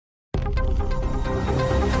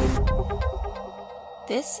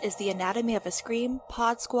This is the Anatomy of a Scream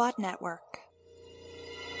Pod Squad Network.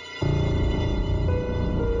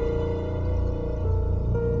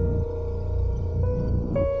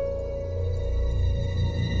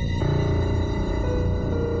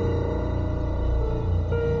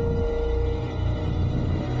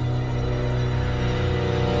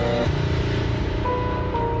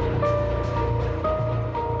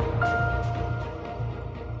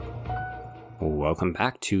 Welcome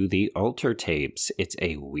back to the Alter Tapes. It's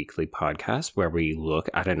a weekly podcast where we look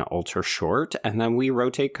at an Alter short and then we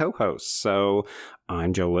rotate co-hosts. So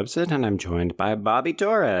I'm Joe Lipson and I'm joined by Bobby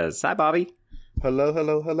Torres. Hi, Bobby. Hello,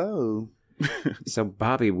 hello, hello. So,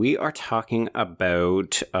 Bobby, we are talking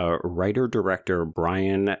about writer-director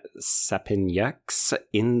Brian Sepinek's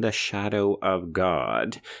In the Shadow of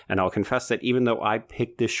God. And I'll confess that even though I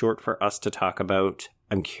picked this short for us to talk about,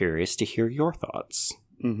 I'm curious to hear your thoughts.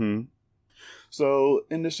 Mm-hmm. So,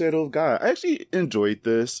 In the Shadow of God, I actually enjoyed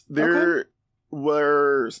this. There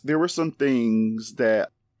were some things that I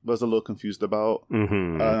was a little confused about.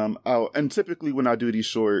 Mm-hmm. And typically when I do these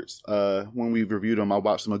shorts, when we review them, I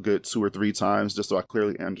watch them a good 2 or 3 times just so I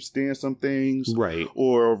clearly understand some things. Right.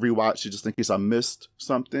 Or rewatch it just in case I missed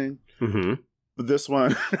something. Mm-hmm. But this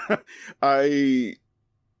one, I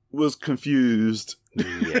was confused.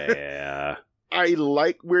 Yeah. I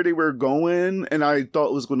like where they were going, and I thought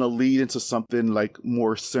it was going to lead into something like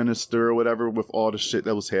more sinister or whatever with all the shit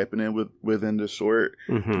that was happening within the short.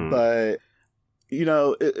 Mm-hmm. But, you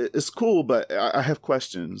know, it's cool, but I have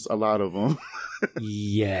questions, a lot of them.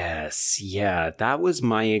 Yes. Yeah, that was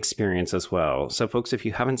my experience as well. So, folks, if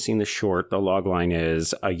you haven't seen the short, the logline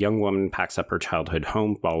is a young woman packs up her childhood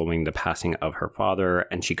home following the passing of her father,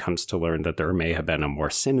 and she comes to learn that there may have been a more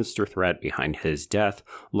sinister threat behind his death,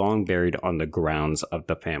 long buried on the grounds of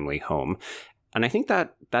the family home. And I think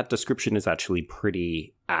that description is actually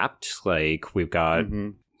pretty apt. Like, we've got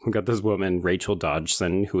this woman, Rachel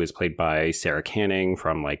Dodgson, who is played by Sarah Canning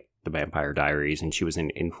from, like, The Vampire Diaries, and she was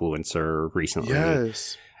an influencer recently.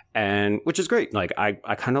 Yes. And which is great. Like, I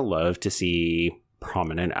kind of love to see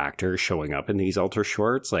prominent actors showing up in these Alter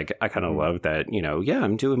shorts. Like, I kind of love that, you know, yeah,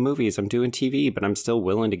 I'm doing movies, I'm doing TV, but I'm still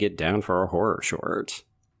willing to get down for a horror short.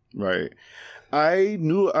 Right. I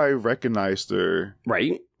knew I recognized her.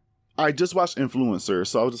 Right? I just watched Influencer,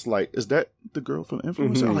 so I was just like, is that the girl from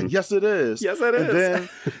Influencer? I'm like, yes, it is. Yes, it is.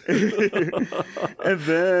 And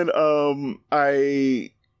then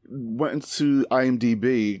I went into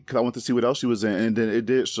IMDb because I wanted to see what else she was in, and then it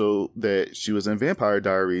did show that she was in Vampire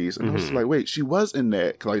Diaries, and I was like, wait, she was in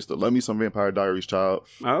that, because I used to love me some Vampire Diaries, child.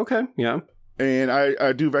 Oh, okay, yeah. And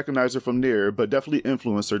I do recognize her from there, but definitely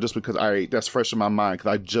Influencer, just because that's fresh in my mind,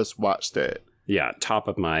 because I just watched that. Yeah, top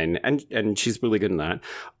of mind, and she's really good in that.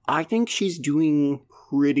 I think she's doing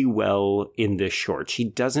pretty well in this short. She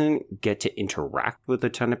doesn't get to interact with a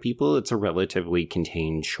ton of people. It's a relatively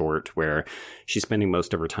contained short where she's spending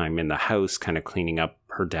most of her time in the house kind of cleaning up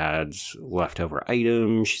her dad's leftover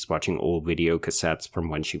items. She's watching old video cassettes from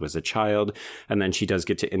when she was a child. And then she does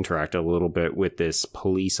get to interact a little bit with this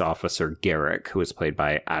police officer, Garrick, who is played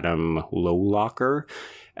by Adam Lowlocker.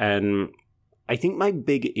 And I think my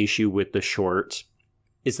big issue with the short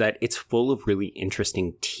is that it's full of really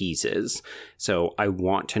interesting teases. So I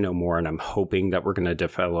want to know more, and I'm hoping that we're going to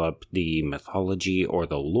develop the mythology or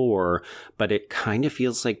the lore, but it kind of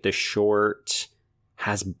feels like the short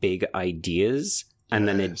has big ideas, and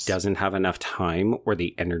then it doesn't have enough time or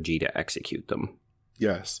the energy to execute them.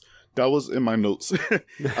 Yes. That was in my notes.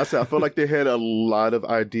 I said, I felt like they had a lot of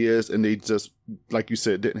ideas, and they just, like you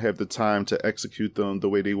said, didn't have the time to execute them the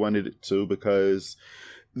way they wanted it to, because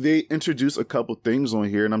they introduced a couple things on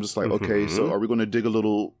here, and I'm just like, okay, so are we going to dig a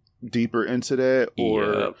little deeper into that?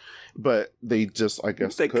 Or, but they just, I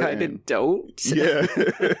guess, they kind of don't. Yeah.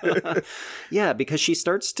 Yeah, because she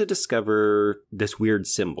starts to discover this weird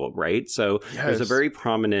symbol, right? So there's a very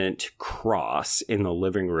prominent cross in the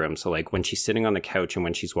living room. So, like, when she's sitting on the couch and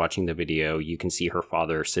when she's watching the video, you can see her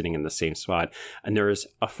father sitting in the same spot. And there is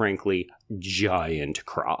a frankly giant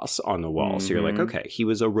cross on the wall. So you're like, okay, he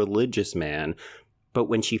was a religious man. But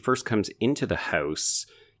when she first comes into the house,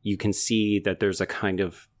 you can see that there's a kind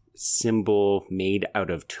of symbol made out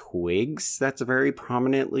of twigs that's very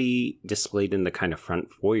prominently displayed in the kind of front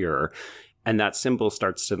foyer. And that symbol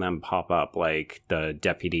starts to then pop up, like the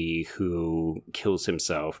deputy who kills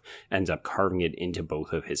himself ends up carving it into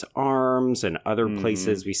both of his arms, and other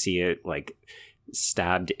places we see it like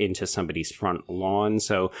stabbed into somebody's front lawn.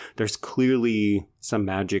 So there's clearly some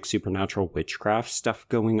magic, supernatural witchcraft stuff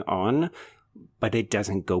going on, but it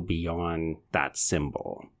doesn't go beyond that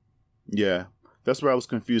symbol. Yeah. That's where I was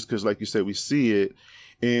confused, because like you said, we see it,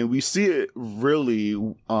 And we see it really,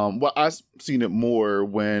 well, I've seen it more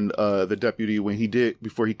when the deputy, when he did,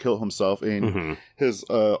 before he killed himself, and his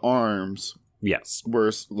arms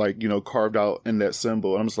were like, carved out in that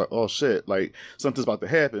symbol. And I'm just like, oh shit, like something's about to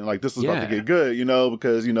happen. Like this is about to get good,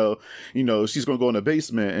 because, she's going to go in the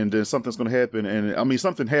basement and then something's going to happen. And I mean,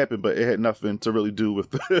 something happened, but it had nothing to really do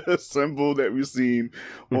with the symbol that we've seen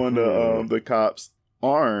on the cops'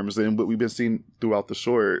 arms and what we've been seeing throughout the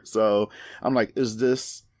short. So I'm like, is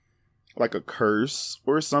this like a curse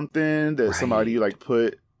or something that somebody like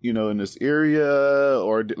put, in this area,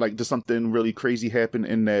 or like did something really crazy happen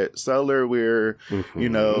in that cellar where,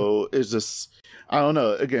 it's just, I don't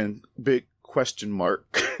know, again, big question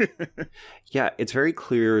mark. Yeah, it's very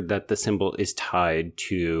clear that the symbol is tied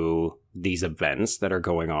to these events that are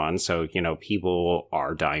going on. So, people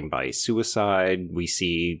are dying by suicide. We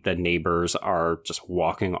see the neighbors are just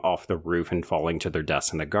walking off the roof and falling to their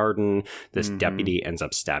deaths in the garden. This deputy ends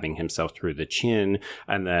up stabbing himself through the chin.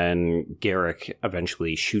 And then Garrick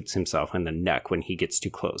eventually shoots himself in the neck when he gets too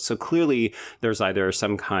close. So clearly there's either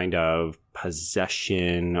some kind of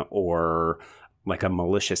possession or like a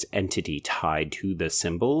malicious entity tied to the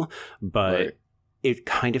symbol, but it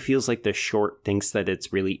kind of feels like the short thinks that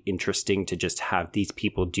it's really interesting to just have these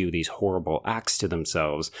people do these horrible acts to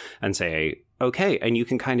themselves and say, okay, and you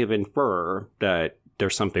can kind of infer that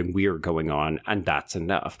there's something weird going on and that's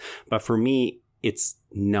enough. But for me, it's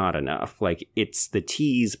not enough. Like, it's the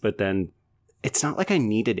tease, but then it's not like I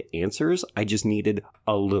needed answers. I just needed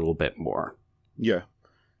a little bit more. Yeah,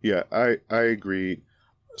 I agree.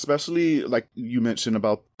 Especially like you mentioned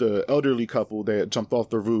about the elderly couple that jumped off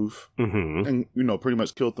the roof and, pretty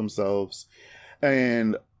much killed themselves.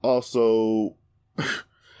 And also,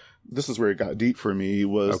 this is where it got deep for me,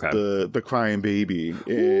 was the crying baby.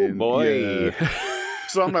 And, ooh, boy. Yeah.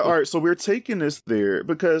 So I'm like, all right, so we're taking this there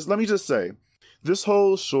because let me just say, this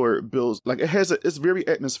whole short builds, like it's very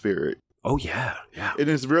atmospheric. Oh, yeah. And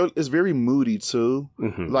it's very moody, too.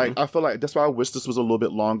 Like, I feel like that's why I wish this was a little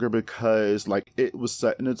bit longer because, like, it was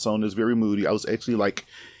set in its own. It's very moody. I was actually, like,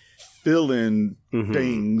 feeling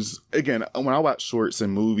things. Again, when I watch shorts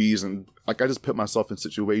and movies and, like, I just put myself in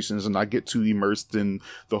situations and I get too immersed in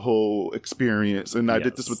the whole experience. And I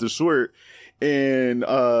did this with the short. And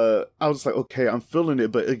I was like, okay, I'm feeling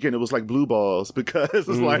it. But again, it was like blue balls because it's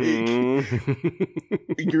like,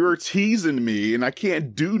 you're teasing me and I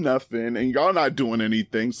can't do nothing and y'all not doing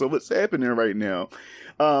anything. So what's happening right now?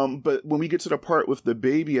 But when we get to the part with the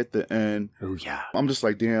baby at the end, I'm just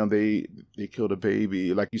like, damn, they killed a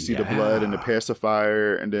baby. Like you see the blood and the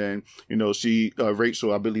pacifier. And then, she,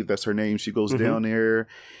 Rachel, I believe that's her name. She goes down there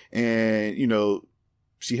and,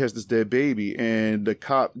 she has this dead baby, and the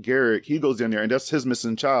cop, Garrick, he goes down there, and that's his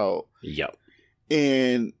missing child. Yep.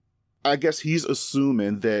 And I guess he's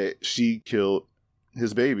assuming that she killed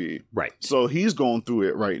his baby. Right. So he's going through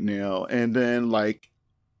it right now. And then, like,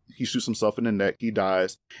 he shoots himself in the neck, he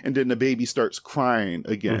dies, and then the baby starts crying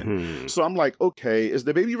again. So I'm like, okay, is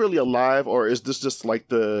the baby really alive, or is this just like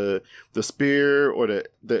the spirit or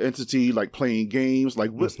the entity like playing games?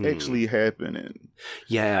 Like, what's actually happening?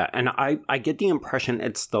 Yeah, and I get the impression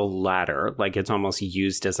it's the latter. Like, it's almost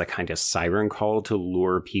used as a kind of siren call to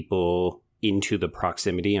lure people into the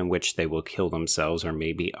proximity in which they will kill themselves or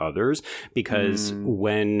maybe others. Because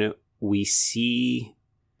when we see,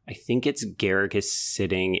 I think it's Garrick is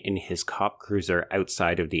sitting in his cop cruiser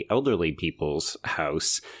outside of the elderly people's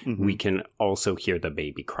house, we can also hear the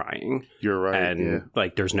baby crying. You're right. And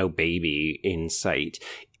like, there's no baby in sight.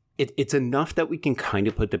 It's enough that we can kind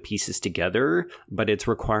of put the pieces together, but it's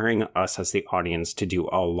requiring us as the audience to do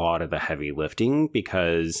a lot of the heavy lifting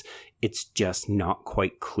because it's just not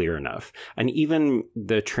quite clear enough. And even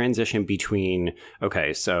the transition between,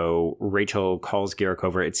 okay, so Rachel calls Garrick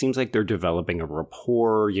over. It seems like they're developing a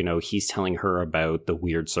rapport. He's telling her about the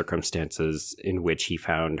weird circumstances in which he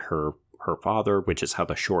found her father, which is how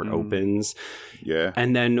the short opens. Yeah.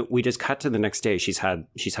 And then we just cut to the next day. She's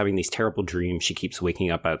having these terrible dreams. She keeps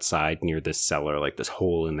waking up outside near this cellar, like this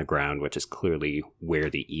hole in the ground, which is clearly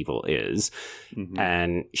where the evil is.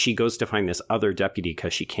 And she goes to find this other deputy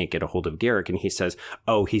because she can't get a hold of Garrick. And he says,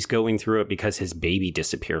 oh, he's going through it because his baby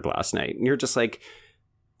disappeared last night. And you're just like,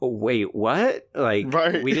 oh, wait, what? Like,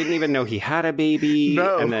 we didn't even know he had a baby.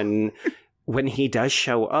 No. And then when he does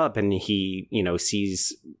show up and he,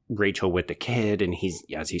 sees Rachel with the kid and he's,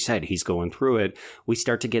 as you said, he's going through it, we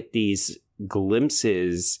start to get these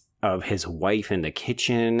glimpses of his wife in the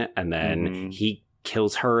kitchen, and then he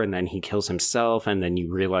kills her and then he kills himself, and then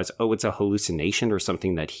you realize, oh, it's a hallucination or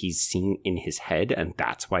something that he's seen in his head and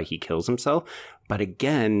that's why he kills himself. But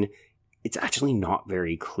again, it's actually not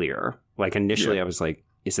very clear. Like, initially I was like,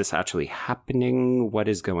 is this actually happening? What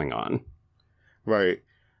is going on? Right.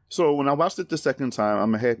 So when I watched it the second time,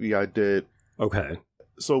 I'm happy I did. Okay.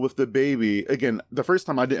 So with the baby, again, the first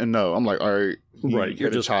time I didn't know. I'm like, all right,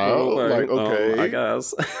 you're just a child. Like, okay. I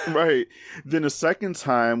guess. Right. Then the second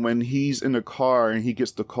time when he's in the car and he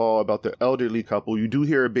gets the call about the elderly couple, you do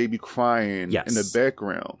hear a baby crying in the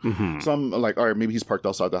background. Mm-hmm. So I'm like, all right, maybe he's parked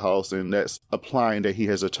outside the house and that's implying that he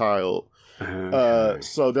has a child. Okay.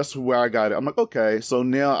 So that's where I got it. I'm like, okay. So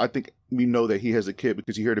now I think we know that he has a kid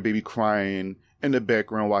because you hear the baby crying in the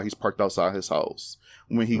background while he's parked outside his house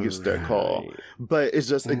when he gets that call. But it's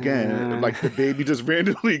just, again, like the baby just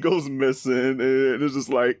randomly goes missing. And it's just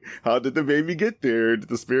like, how did the baby get there? Did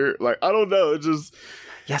the spirit, like, I don't know. It just...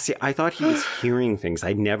 Yeah, see, I thought he was hearing things.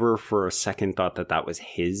 I never for a second thought that that was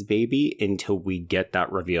his baby until we get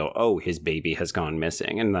that reveal. Oh, his baby has gone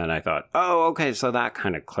missing. And then I thought, oh, okay, so that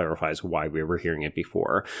kind of clarifies why we were hearing it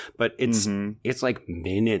before. But it's like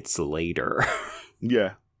minutes later.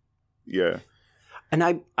 Yeah. Yeah.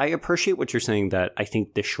 And I appreciate what you're saying, that I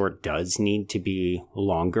think this short does need to be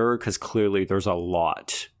longer because clearly there's a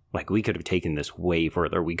lot. Like, we could have taken this way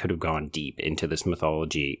further. We could have gone deep into this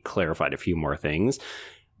mythology, clarified a few more things.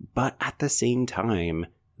 But at the same time,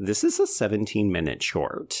 this is a 17-minute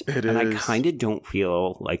short. It and is. I kind of don't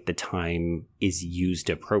feel like the time is used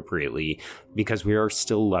appropriately because we are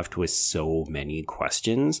still left with so many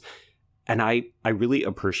questions. And I really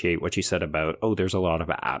appreciate what you said about, oh, there's a lot of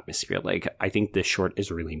atmosphere. Like, I think this short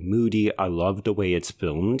is really moody. I love the way it's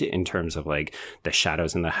filmed in terms of, like, the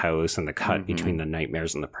shadows in the house and the cut between the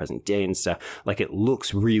nightmares and the present day and stuff. Like, it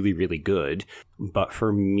looks really, really good. But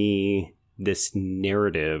for me, this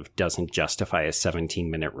narrative doesn't justify a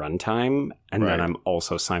 17-minute runtime. And then I'm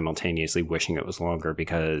also simultaneously wishing it was longer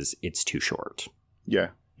because it's too short. Yeah.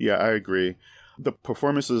 Yeah, I agree. The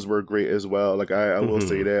performances were great as well. Like, I will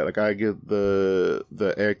say that. Like, I give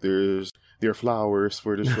the actors their flowers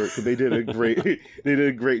for the short because they did a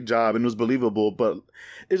great job and it was believable. But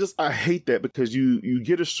it's just, I hate that because you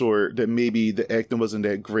get a short that maybe the acting wasn't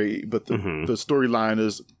that great, but the storyline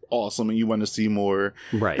is awesome and you want to see more.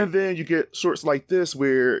 Right. And then you get shorts like this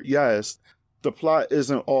where, yes, the plot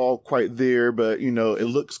isn't all quite there, but, you know, it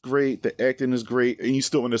looks great. The acting is great. And you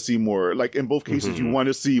still want to see more. Like, in both cases, you want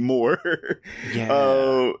to see more.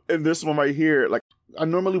 Yeah. And this one right here, like, I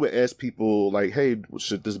normally would ask people, like, hey,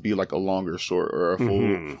 should this be like a longer short or a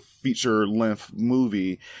full feature length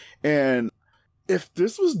movie? And if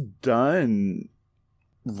this was done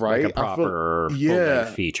right, like a proper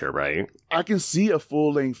full-length feature, right? I can see a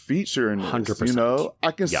full-length feature in this, 100%. You know?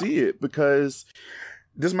 I can see it because...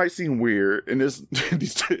 This might seem weird, and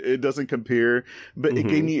it doesn't compare, but it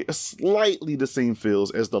gave me slightly the same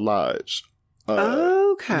feels as The Lodge.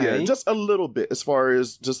 Okay. Yeah, just a little bit as far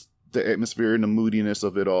as just the atmosphere and the moodiness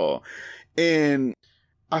of it all. And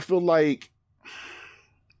I feel like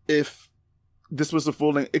if this was a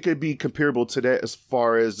full length, it could be comparable to that as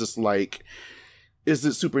far as just like, is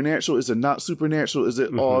it supernatural? Is it not supernatural? Is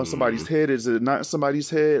it all in somebody's head? Is it not in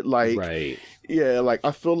somebody's head? Like, right. Yeah, like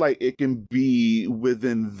I feel like it can be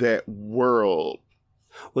within that world.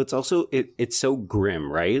 Well, it's also, it's so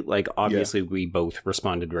grim, right? Like, obviously, we both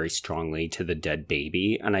responded very strongly to the dead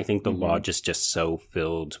baby. And I think The Lodge is just so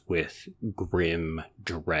filled with grim,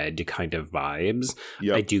 dread kind of vibes.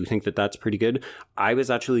 Yep. I do think that that's pretty good. I was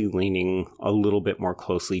actually leaning a little bit more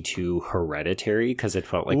closely to Hereditary because it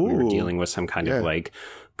felt like we were dealing with some kind of like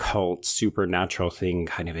cult supernatural thing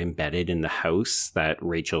kind of embedded in the house that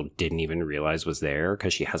Rachel didn't even realize was there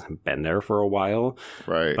because she hasn't been there for a while.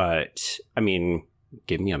 Right. But, I mean...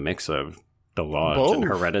 Give me a mix of The Lodge and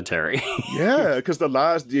Hereditary. Yeah, because The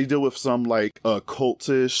Lodge, they deal with some like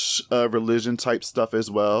cultish religion type stuff as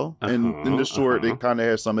well. And in the short, they kind of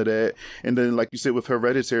have some of that. And then, like you said, with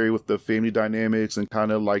Hereditary, with the family dynamics and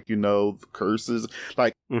kind of like, you know, curses,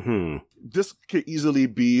 like this could easily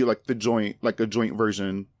be like a joint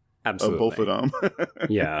version. Absolutely. Of both of them.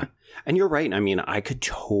 Yeah. And you're right. I mean, I could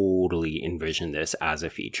totally envision this as a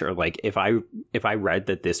feature. Like if I read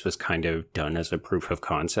that this was kind of done as a proof of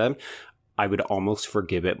concept, I would almost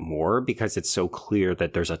forgive it more because it's so clear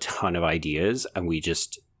that there's a ton of ideas and we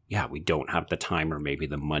just, we don't have the time or maybe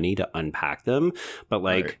the money to unpack them. But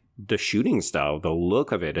like the shooting style, the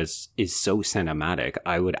look of it is so cinematic.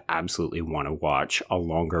 I would absolutely want to watch a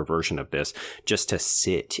longer version of this just to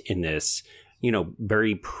sit in this, you know,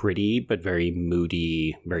 very pretty, but very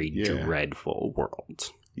moody, very dreadful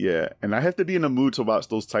world. Yeah, and I have to be in the mood to watch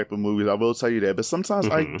those type of movies. I will tell you that. But sometimes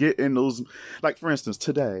I get in those, like for instance,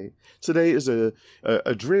 today is a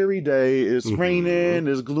dreary day. It's raining.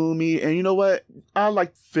 It's gloomy, and you know what? I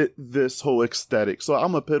like fit this whole aesthetic, so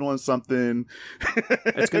I'm gonna put on something.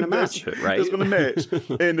 It's gonna match it, right? It's gonna match.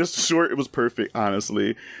 And this short, it was perfect,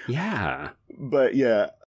 honestly. Yeah, but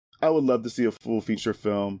yeah, I would love to see a full feature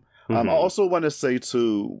film. I also want to say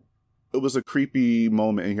too, it was a creepy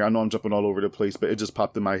moment in here. I know I'm jumping all over the place, but it just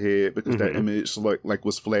popped in my head because that image like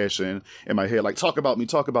was flashing in my head, like talk about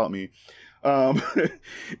me.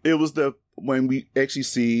 It was when we actually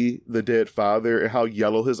see the dead father and how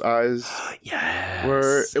yellow his eyes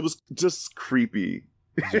were. It was just creepy.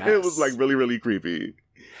 Yes. It was like really, really creepy.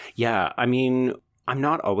 Yeah, I mean, I'm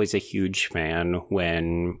not always a huge fan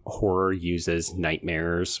when horror uses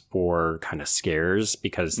nightmares for kind of scares,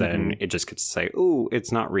 because then it just gets to say, "Ooh,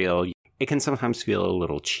 it's not real." It can sometimes feel a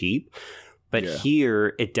little cheap. But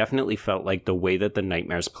here, it definitely felt like the way that the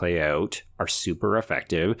nightmares play out are super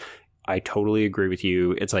effective. I totally agree with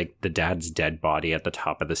you. It's like the dad's dead body at the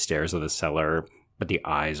top of the stairs of the cellar, but the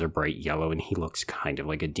eyes are bright yellow and he looks kind of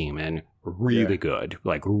like a demon. Really good,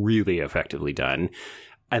 like really effectively done.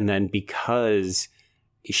 And then because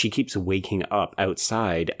she keeps waking up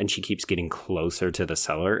outside and she keeps getting closer to the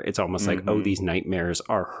cellar, it's almost like, oh, these nightmares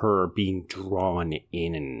are her being drawn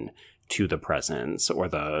in to the presence or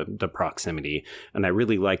the proximity. And I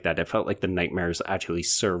really like that. It felt like the nightmares actually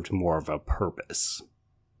served more of a purpose.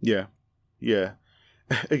 Yeah.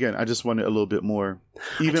 Again, I just wanted a little bit more.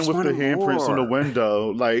 Even with the handprints on the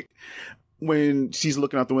window, like when she's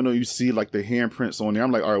looking out the window, you see like the handprints on there.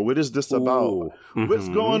 I'm like, all right, what is this about? What's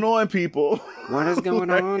going on, people? What is going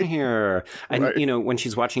on here? And, you know, when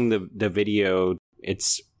she's watching the video,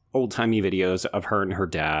 it's old-timey videos of her and her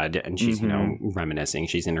dad, and she's, you know, reminiscing.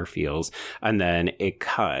 She's in her feels. And then it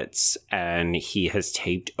cuts, and he has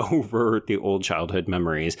taped over the old childhood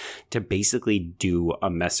memories to basically do a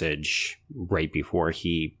message right before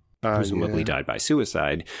he presumably died by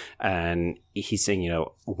suicide. And he's saying, you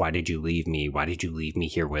know, why did you leave me? Why did you leave me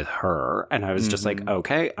here with her? And I was just like,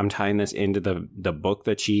 okay, I'm tying this into the book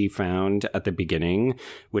that she found at the beginning,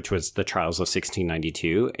 which was The Trials of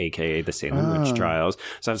 1692, aka the Salem Witch Trials.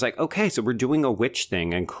 So I was like, okay, so we're doing a witch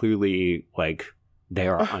thing, and clearly, like, they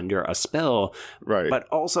are under a spell. Right. But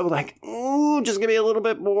also like, ooh, just give me a little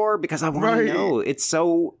bit more, because I want to know. It's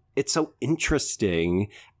so interesting.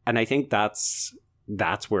 And I think that's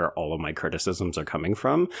where all of my criticisms are coming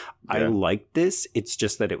from. Yeah. I liked this. It's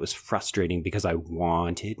just that it was frustrating because I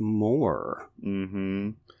wanted more.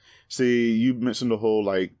 See, you mentioned the whole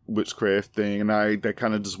like witchcraft thing, and that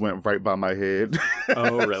kind of just went right by my head.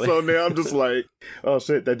 Oh, really? So now I'm just like, oh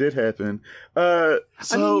shit, that did happen. I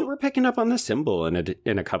mean, you were picking up on the symbol in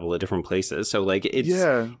a couple of different places. So like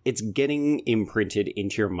it's getting imprinted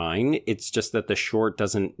into your mind. It's just that the short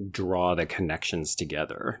doesn't draw the connections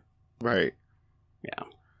together. Right. Yeah.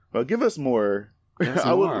 Well, give us more.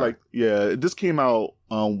 I would like, this came out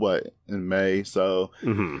in May. So,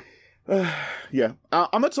 yeah,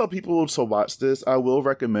 I'm going to tell people to watch this. I will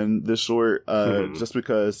recommend this short just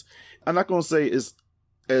because I'm not going to say it's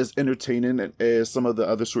as entertaining as some of the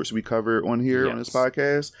other shorts we cover on here on this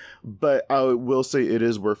podcast, but I will say it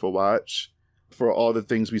is worth a watch for all the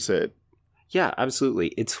things we said. Yeah, absolutely.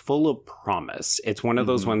 It's full of promise. It's one of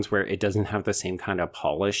those ones where it doesn't have the same kind of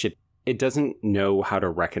polish. It doesn't know how to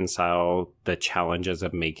reconcile the challenges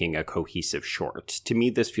of making a cohesive short. To me,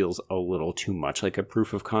 this feels a little too much like a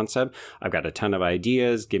proof of concept. I've got a ton of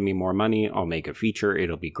ideas. Give me more money. I'll make a feature.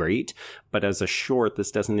 It'll be great. But as a short, this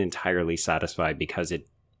doesn't entirely satisfy because it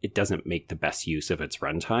doesn't make the best use of its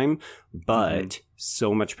runtime. But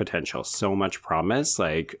so much potential, so much promise.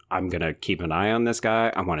 Like, I'm going to keep an eye on this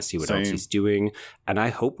guy. I want to see what else he's doing. And I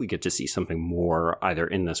hope we get to see something more either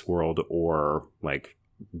in this world or like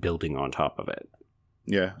building on top of it.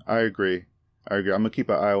 Yeah, I agree. I'm gonna keep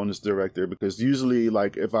an eye on this director, because usually,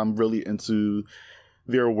 like, if I'm really into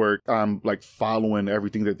their work, I'm like following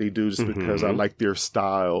everything that they do just because I like their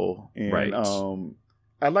style. And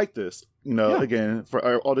I like this. You know, again,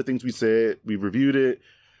 for all the things we said, we reviewed it,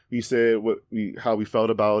 we said how we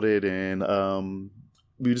felt about it, and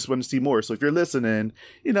we just want to see more. So if you're listening,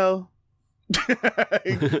 you know,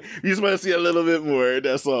 you just want to see a little bit more,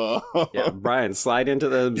 that's all. Yeah, Brian, slide into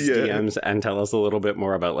the DMs and tell us a little bit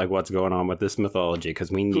more about like what's going on with this mythology,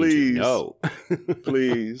 because we need to know.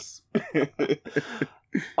 Please.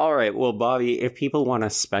 All right, well, Bobby, if people want to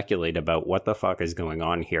speculate about what the fuck is going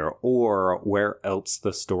on here, or where else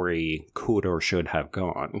the story could or should have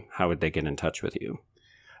gone, how would they get in touch with you?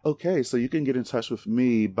 Okay, so you can get in touch with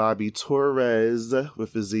me, Bobby Torres,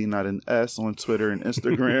 with a Z, not an S, on Twitter and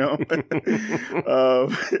Instagram.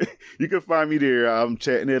 You can find me there. I'm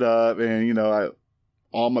chatting it up, and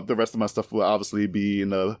the rest of my stuff will obviously be in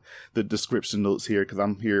the description notes here because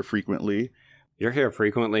I'm here frequently. You're here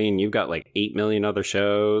frequently, and you've got like 8 million other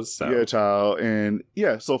shows. So. Yeah, child. And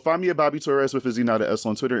yeah, so find me at Bobby Torres with a Z, not an S,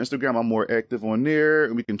 on Twitter and Instagram. I'm more active on there,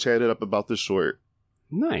 and we can chat it up about this short.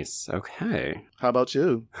 Nice. Okay. How about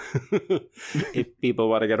you? If people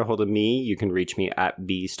want to get a hold of me, you can reach me at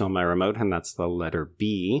B Stole My Remote, and that's the letter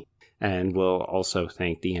B. And we'll also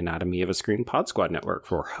thank the Anatomy of a Scream Pod Squad Network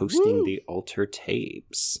for hosting the Alter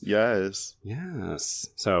Tapes. Yes. Yes.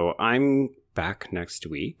 So I'm back next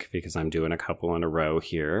week because I'm doing a couple in a row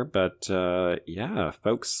here. But yeah,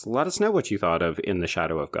 folks, let us know what you thought of In the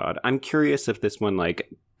Shadow of God. I'm curious if this one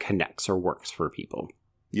connects or works for people.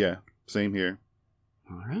 Yeah, same here.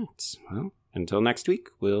 All right. Well, until next week,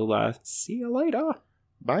 we'll see you later.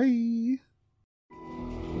 Bye.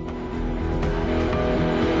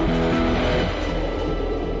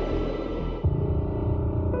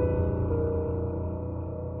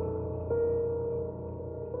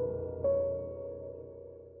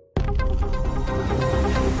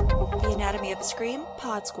 The Anatomy of a Scream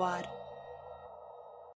Pod Squad.